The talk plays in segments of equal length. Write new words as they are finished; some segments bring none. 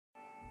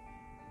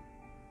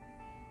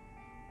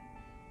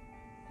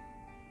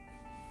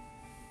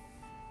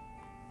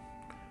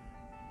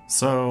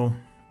So,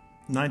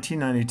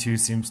 1992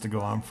 seems to go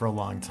on for a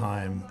long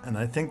time, and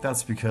I think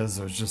that's because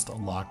there's just a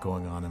lot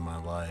going on in my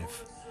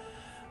life.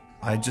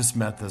 I just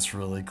met this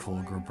really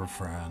cool group of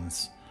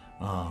friends.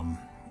 Um,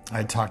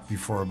 I talked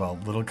before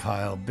about Little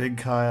Kyle,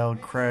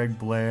 Craig,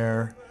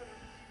 Blair,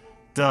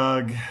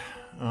 Doug,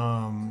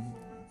 um,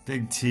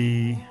 Big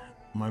T,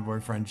 my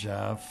boyfriend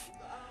Jeff.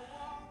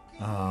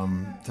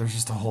 There's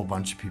just a whole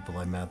bunch of people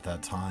I met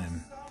that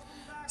time.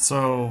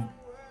 So,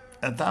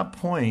 at that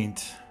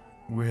point,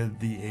 with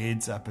the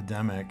AIDS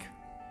epidemic,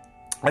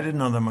 I didn't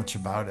know that much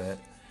about it.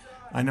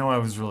 I know I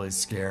was really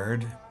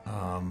scared,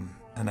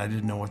 and I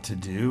didn't know what to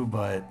do,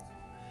 but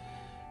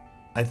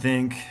I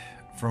think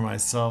for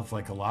myself,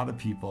 like a lot of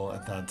people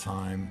at that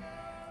time,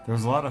 there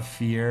was a lot of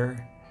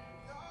fear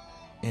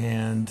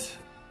and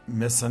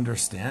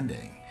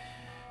misunderstanding.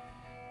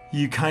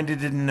 You kind of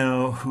didn't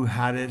know who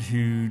had it,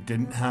 who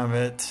didn't have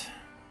it.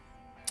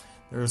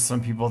 There were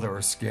some people that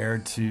were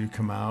scared to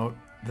come out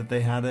that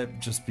they had it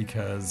just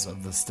because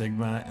of the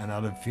stigma and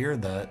out of fear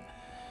that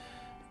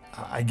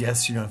I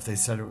guess, if they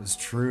said it was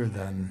true,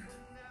 then,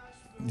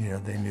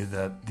 they knew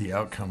that the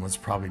outcome was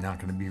probably not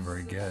going to be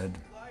very good.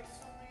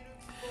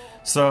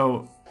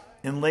 So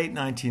in late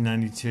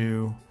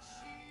 1992,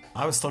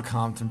 I was still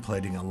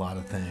contemplating a lot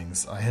of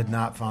things. I had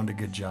not found a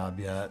good job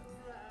yet.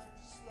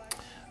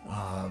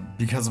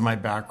 Because of my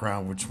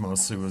background, which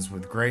mostly was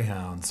with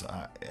greyhounds,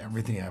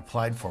 everything I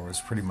applied for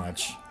was pretty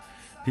much,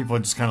 people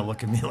would just kind of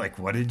look at me like,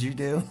 what did you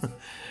do?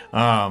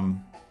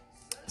 And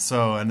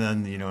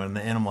then, in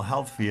the animal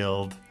health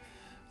field,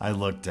 I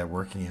looked at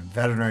working in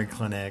veterinary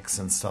clinics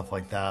and stuff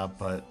like that,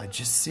 but I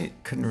just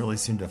couldn't really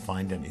seem to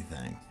find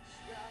anything.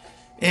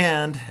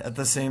 And at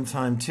the same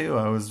time, too,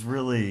 I was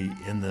really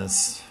in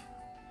this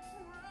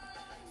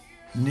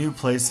new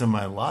place in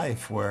my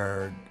life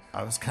where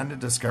I was kind of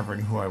discovering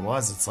who I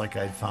was. It's like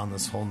I'd found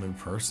this whole new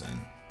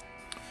person.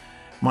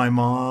 My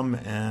mom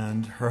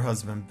and her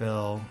husband,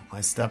 Bill,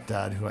 my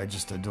stepdad, who I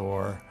just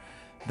adore,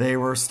 they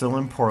were still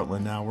in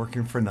Portland now,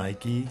 working for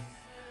Nike.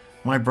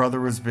 My brother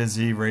was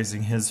busy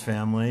raising his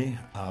family.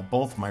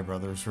 Both my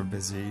brothers were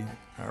busy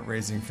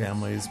raising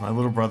families. My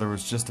little brother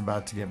was just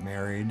about to get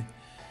married.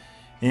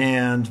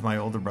 And my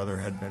older brother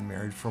had been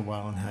married for a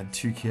while and had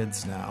two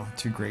kids now,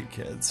 two great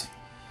kids.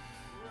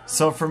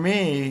 So for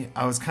me,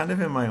 I was kind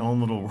of in my own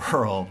little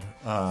world,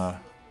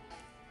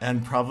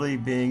 and probably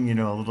being,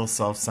 a little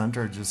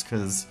self-centered just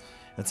because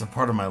it's a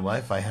part of my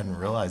life I hadn't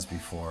realized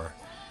before.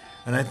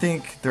 And I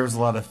think there was a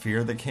lot of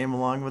fear that came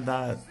along with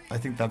that. I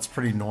think that's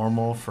pretty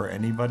normal for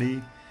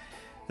anybody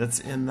that's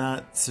in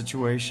that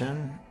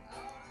situation.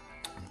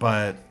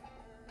 But,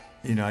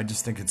 I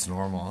just think it's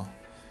normal.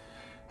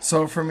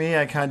 So for me,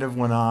 I kind of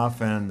went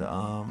off and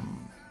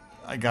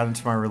I got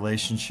into my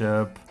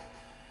relationship,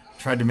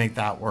 tried to make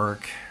that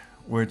work,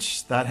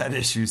 which that had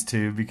issues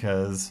too,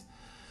 because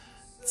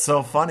it's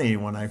so funny.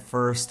 When I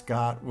first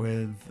got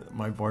with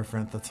my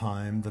boyfriend at the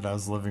time that I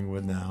was living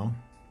with now,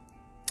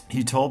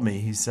 he told me,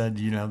 he said,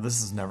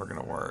 this is never going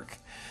to work.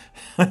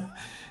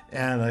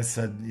 And I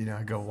said,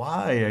 I go,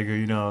 why? I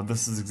go,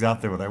 this is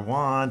exactly what I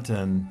want.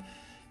 And,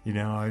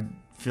 I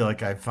feel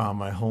like I found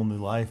my whole new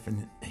life.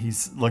 And he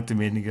looked at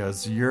me and he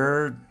goes,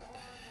 you're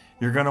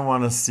going to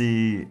want to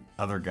see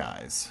other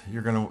guys.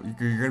 You're going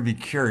to be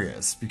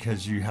curious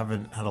because you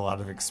haven't had a lot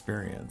of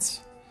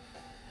experience.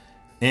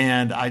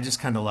 And I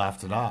just kind of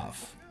laughed it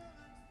off.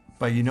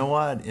 But you know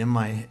what?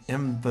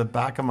 In the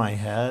back of my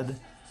head,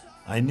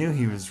 I knew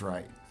he was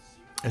right.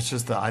 It's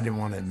just that I didn't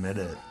want to admit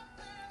it.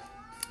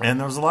 And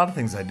there was a lot of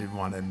things I didn't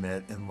want to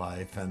admit in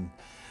life. And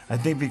I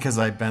think because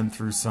I'd been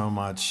through so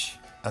much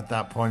at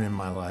that point in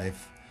my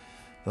life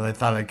that I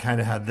thought I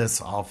kind of had this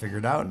all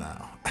figured out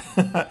now,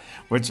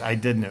 which I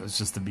didn't. It was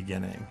just the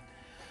beginning.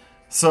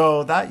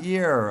 So that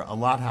year, a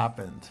lot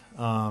happened.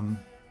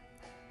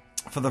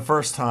 For the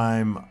first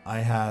time, I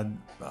had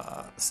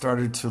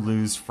started to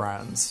lose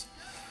friends.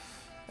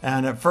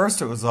 And at first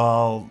it was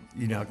all,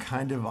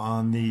 kind of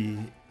on the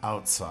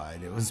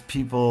outside. It was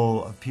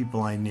people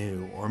I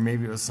knew, or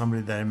maybe it was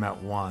somebody that I met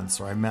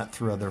once, or I met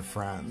through other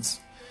friends.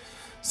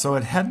 So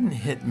it hadn't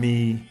hit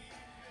me,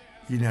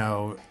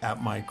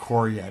 at my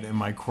core yet, in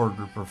my core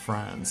group of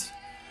friends.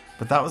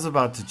 But that was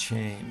about to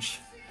change.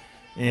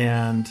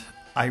 And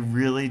I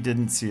really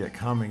didn't see it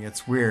coming.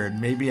 It's weird.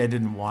 Maybe I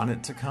didn't want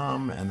it to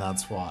come, and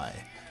that's why.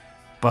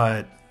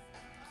 But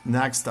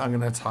next, I'm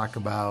going to talk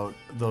about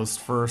those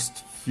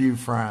first few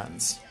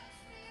friends.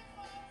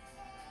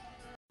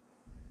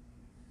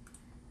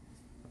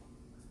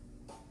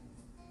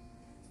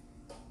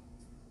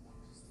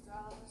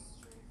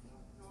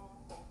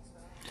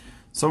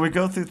 So we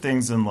go through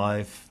things in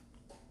life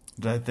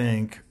that I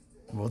think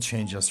will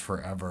change us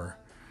forever.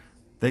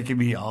 They can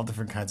be all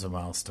different kinds of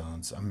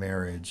milestones: a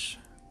marriage,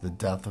 the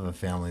death of a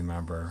family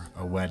member,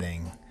 a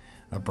wedding,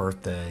 a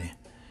birthday,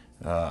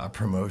 a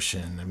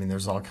promotion. I mean,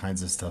 there's all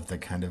kinds of stuff that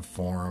kind of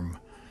form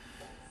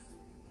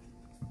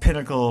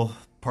pinnacle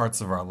parts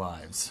of our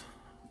lives.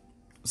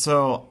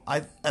 So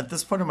at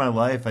this point in my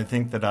life, I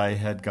think that I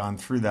had gone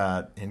through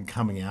that in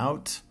coming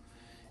out,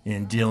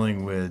 in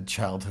dealing with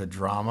childhood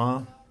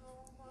drama,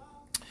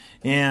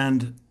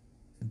 And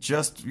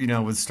just,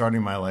 was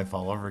starting my life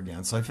all over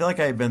again. So I feel like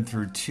I had been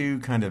through two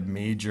kind of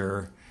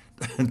major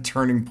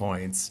turning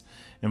points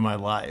in my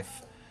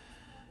life.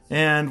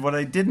 And what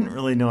I didn't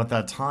really know at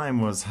that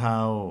time was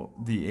how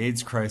the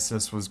AIDS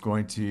crisis was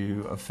going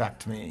to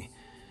affect me.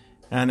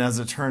 And as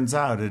it turns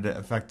out, it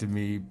affected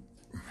me,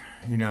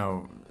 in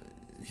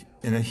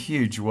a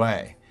huge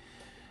way.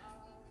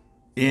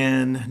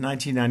 In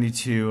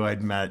 1992,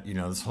 I'd met,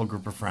 this whole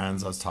group of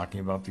friends I was talking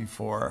about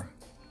before.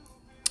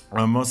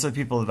 Most of the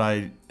people that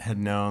I had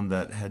known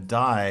that had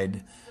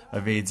died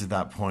of AIDS at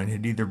that point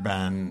had either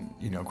been,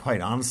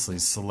 quite honestly,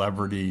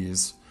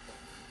 celebrities,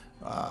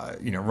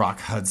 Rock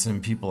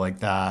Hudson, people like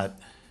that,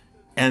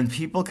 and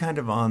people kind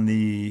of on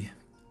the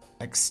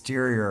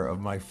exterior of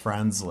my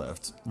friends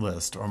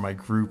list or my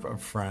group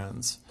of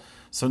friends.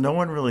 So no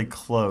one really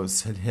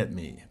close had hit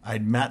me.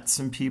 I'd met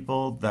some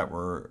people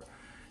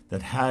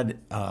that had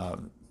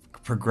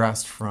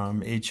progressed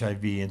from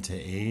HIV into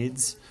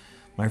AIDS,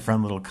 my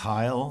friend little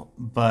Kyle,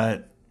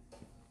 but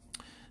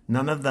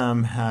none of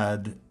them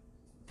had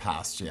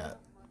passed yet,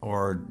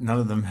 or none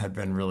of them had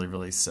been really,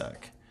 really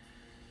sick.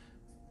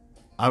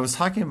 I was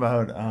talking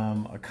about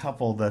a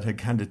couple that had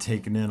kind of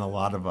taken in a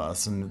lot of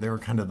us, and they were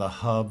kind of the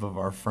hub of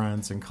our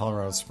friends in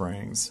Colorado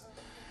Springs.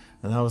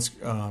 And that was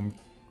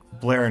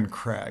Blair and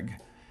Craig.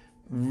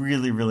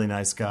 Really, really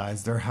nice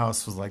guys. Their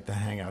house was like the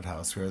hangout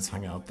house. We always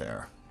hung out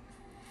there.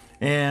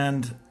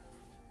 And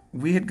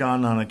we had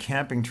gone on a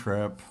camping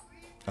trip.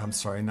 I'm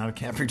sorry, not a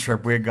camping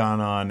trip. We had gone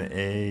on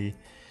a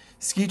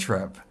ski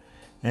trip.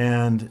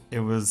 And it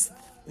was,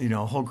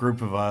 a whole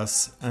group of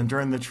us. And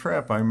during the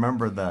trip, I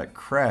remember that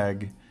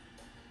Craig,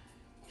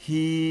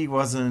 he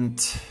wasn't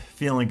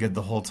feeling good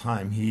the whole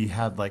time. He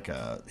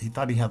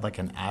thought he had like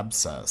an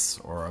abscess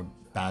or a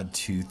bad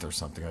tooth or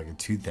something, like a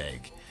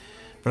toothache.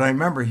 But I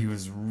remember he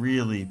was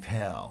really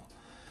pale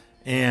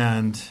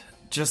and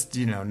just,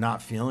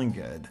 not feeling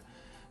good.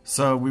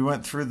 So we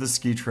went through the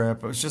ski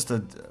trip. It was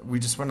we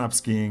just went up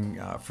skiing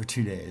for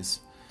 2 days.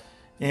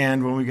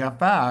 And when we got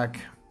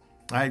back,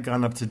 I had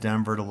gone up to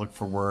Denver to look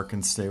for work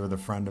and stay with a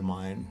friend of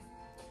mine.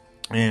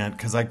 And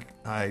because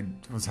I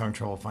was having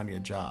trouble finding a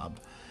job.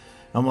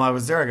 And while I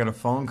was there, I got a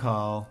phone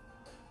call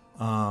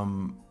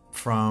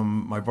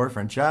from my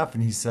boyfriend, Jeff,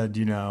 and he said,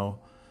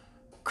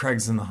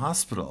 Craig's in the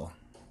hospital.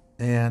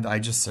 And I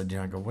just said,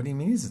 I go, what do you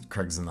mean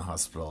Craig's in the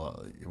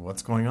hospital?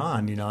 What's going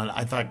on? And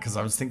I thought, because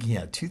I was thinking he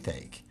had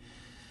toothache.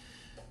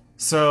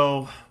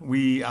 So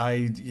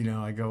I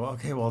go,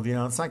 okay, well,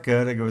 it's not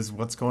good. I go,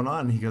 what's going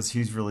on? And he goes,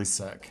 he's really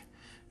sick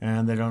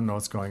and they don't know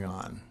what's going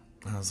on.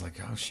 And I was like,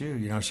 oh,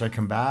 shoot, should I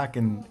come back?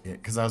 And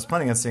because I was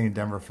planning on staying in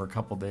Denver for a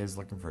couple of days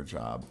looking for a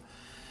job.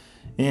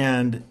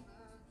 And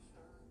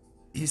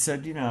he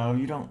said, you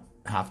don't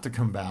have to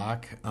come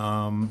back.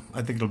 I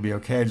think it'll be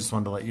okay. I just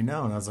wanted to let you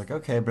know. And I was like,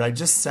 okay, but I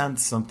just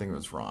sensed something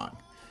was wrong.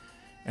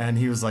 And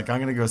he was like, I'm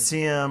going to go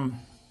see him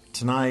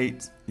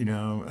tonight, and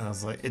I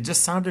was like, it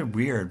just sounded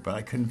weird, but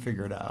I couldn't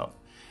figure it out.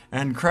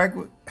 And Craig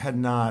had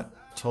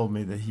not told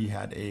me that he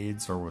had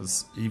AIDS or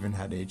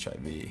had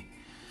HIV.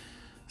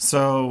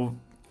 So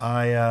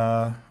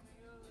I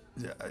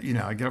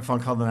get a phone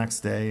call the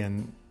next day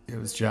and it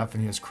was Jeff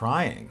and he was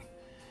crying.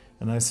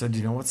 And I said,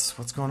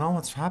 what's going on?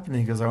 What's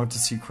happening? He goes, I went to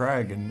see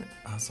Craig. And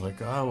I was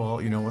like, oh,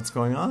 well, what's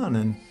going on?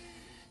 And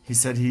he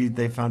said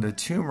they found a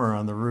tumor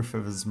on the roof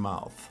of his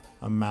mouth,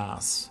 a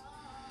mass,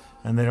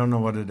 and they don't know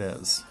what it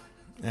is.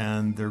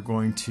 And they're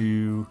going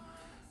to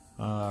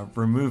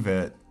remove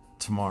it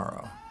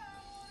tomorrow.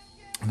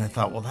 And I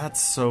thought, well,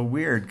 that's so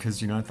weird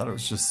because, I thought it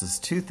was just this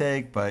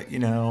toothache, but,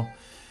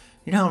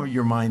 how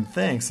your mind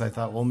thinks. I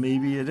thought, well,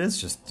 maybe it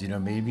is just,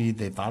 maybe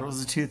they thought it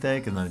was a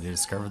toothache and then they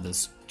discovered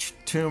this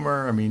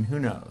tumor. I mean, who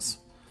knows?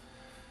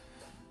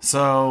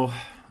 So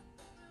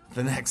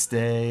the next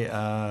day,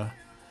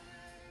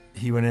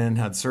 he went in,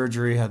 had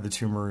surgery, had the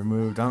tumor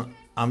removed.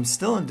 I'm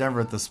still in Denver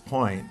at this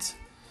point,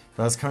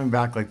 but I was coming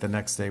back like the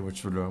next day,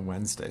 which would have been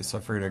Wednesday. So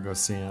I figured I'd go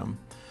see him.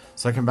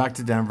 So I come back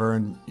to Denver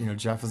and,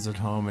 Jeff is at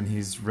home and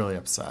he's really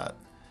upset.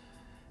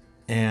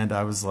 And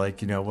I was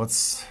like,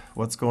 what's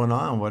going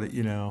on? What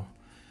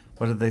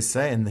did they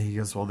say? And he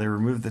goes, well, they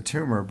removed the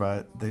tumor,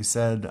 but they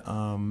said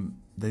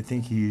they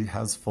think he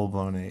has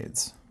full-blown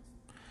AIDS.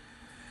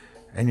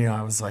 And,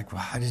 I was like,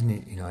 well, I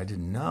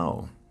didn't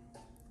know.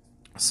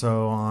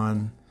 So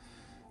on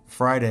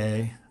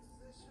Friday,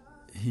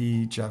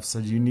 Jeff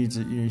said,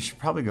 you should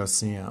probably go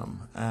see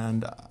him.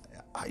 And,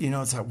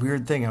 it's that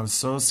weird thing. I was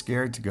so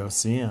scared to go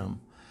see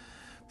him,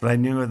 but I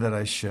knew that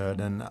I should.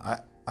 And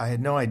I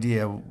had no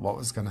idea what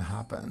was going to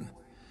happen.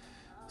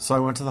 So I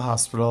went to the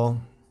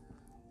hospital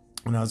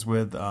and I was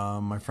with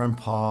my friend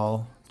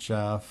Paul,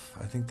 Jeff.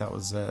 I think that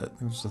was it.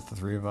 It was just the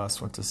three of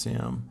us went to see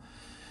him.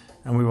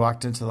 And we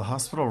walked into the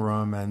hospital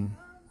room and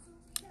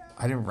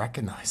I didn't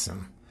recognize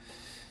him.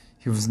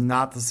 He was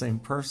not the same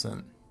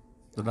person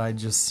that I'd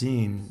just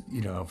seen,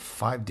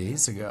 5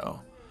 days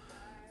ago.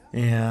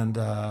 And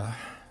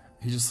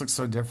he just looked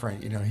so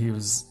different. He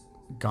was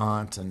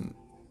gaunt and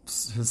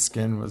his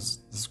skin was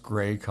this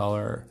gray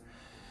color.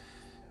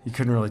 He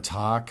couldn't really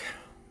talk.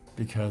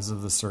 because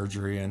of the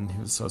surgery, and he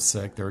was so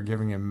sick. They were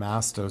giving him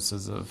mass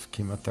doses of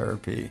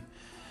chemotherapy,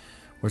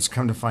 which,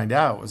 come to find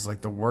out, was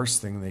like the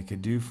worst thing they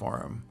could do for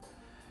him.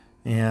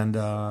 And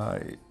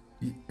it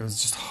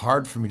was just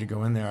hard for me to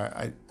go in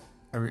there.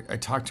 I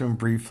talked to him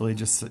briefly,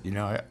 just,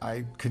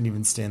 I couldn't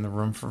even stay in the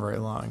room for very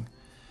long.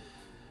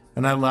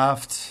 And I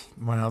left,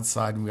 went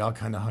outside, and we all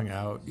kind of hung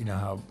out. You know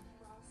how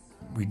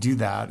we do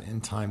that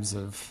in times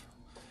of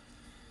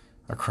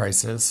a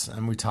crisis,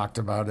 and we talked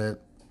about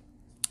it.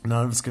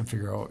 None of us could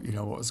figure out,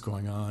 what was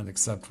going on,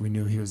 except we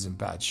knew he was in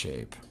bad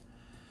shape.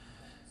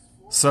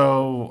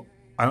 So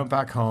I went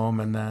back home,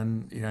 and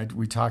then,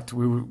 we talked.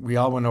 We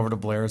all went over to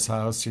Blair's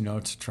house,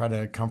 to try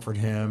to comfort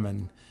him,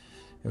 and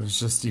it was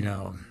just,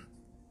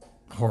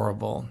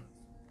 horrible.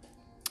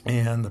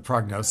 And the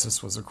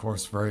prognosis was, of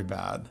course, very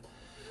bad.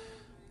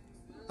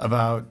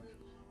 About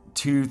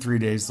 2-3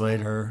 days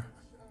later,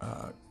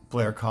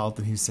 Blair called,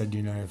 and he said,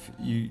 if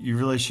you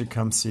really should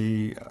come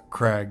see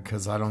Craig,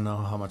 because I don't know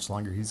how much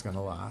longer he's going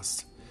to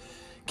last.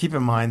 Keep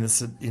in mind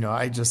this,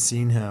 I just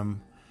seen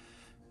him.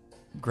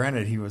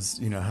 Granted, he was,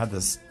 had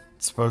this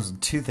supposed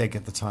toothache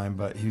at the time,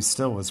 but he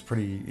still was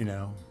pretty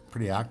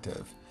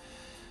active.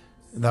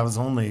 That was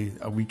only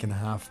a week and a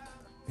half,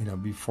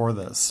 before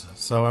this.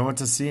 So I went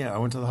to see him. I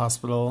went to the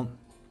hospital,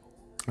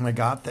 and I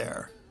got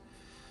there.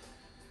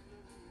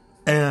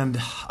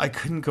 And I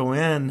couldn't go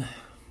in.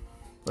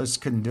 I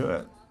just couldn't do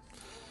it.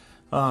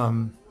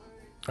 I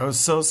was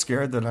so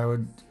scared that I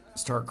would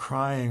start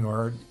crying,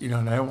 or,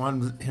 and I didn't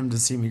want him to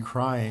see me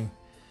crying.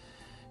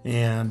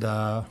 And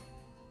I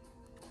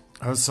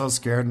was so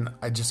scared, and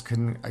I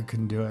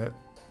couldn't do it.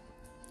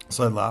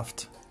 So I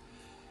left.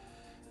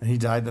 And he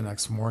died the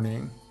next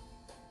morning.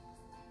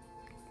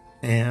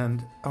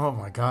 And, oh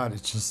my God,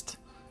 it just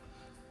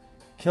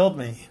killed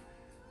me.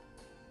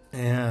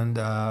 And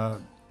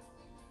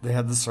they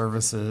had the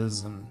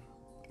services, and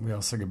we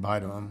all said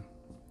goodbye to him.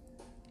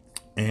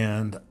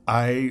 And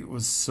I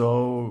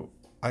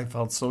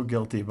felt so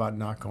guilty about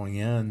not going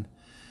in.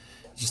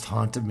 It just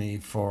haunted me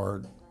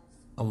for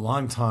a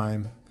long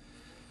time.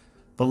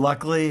 But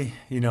luckily,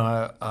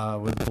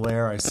 with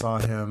Blair, I saw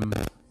him,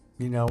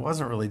 it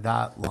wasn't really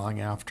that long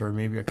after,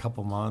 maybe a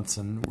couple months,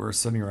 and we were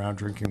sitting around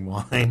drinking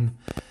wine.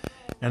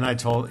 And I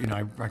told,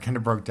 I kind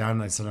of broke down,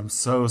 and I said, I'm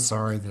so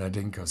sorry that I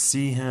didn't go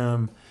see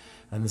him.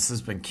 And this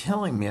has been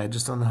killing me. I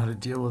just don't know how to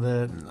deal with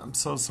it. And I'm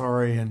so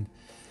sorry. And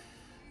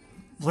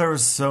Blair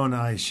was so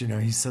nice.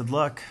 He said,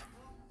 look,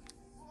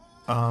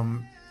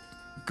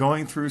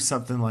 going through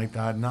something like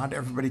that, not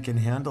everybody can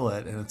handle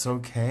it, and it's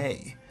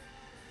okay.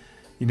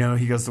 He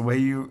goes, the way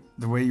you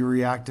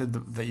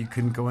reacted, that you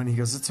couldn't go in, he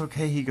goes, it's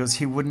okay. He goes,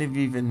 he wouldn't have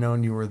even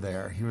known you were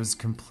there. He was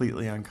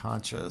completely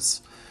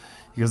unconscious.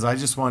 He goes, I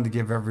just wanted to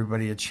give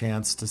everybody a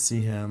chance to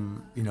see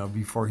him,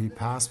 before he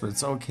passed, but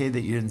it's okay that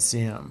you didn't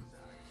see him.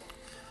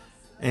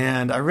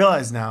 And I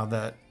realize now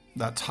that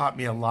taught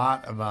me a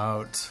lot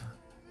about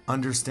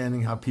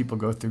understanding how people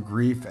go through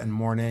grief and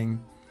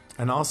mourning,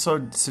 and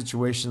also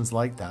situations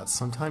like that.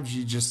 Sometimes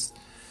you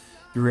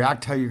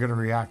react how you're going to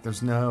react.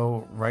 There's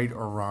no right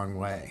or wrong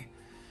way.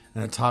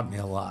 And it taught me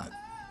a lot.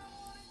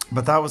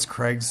 But that was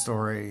Craig's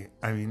story.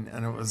 And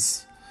it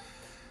was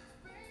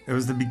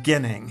the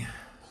beginning,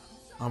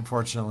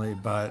 unfortunately,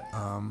 but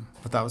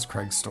that was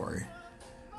Craig's story.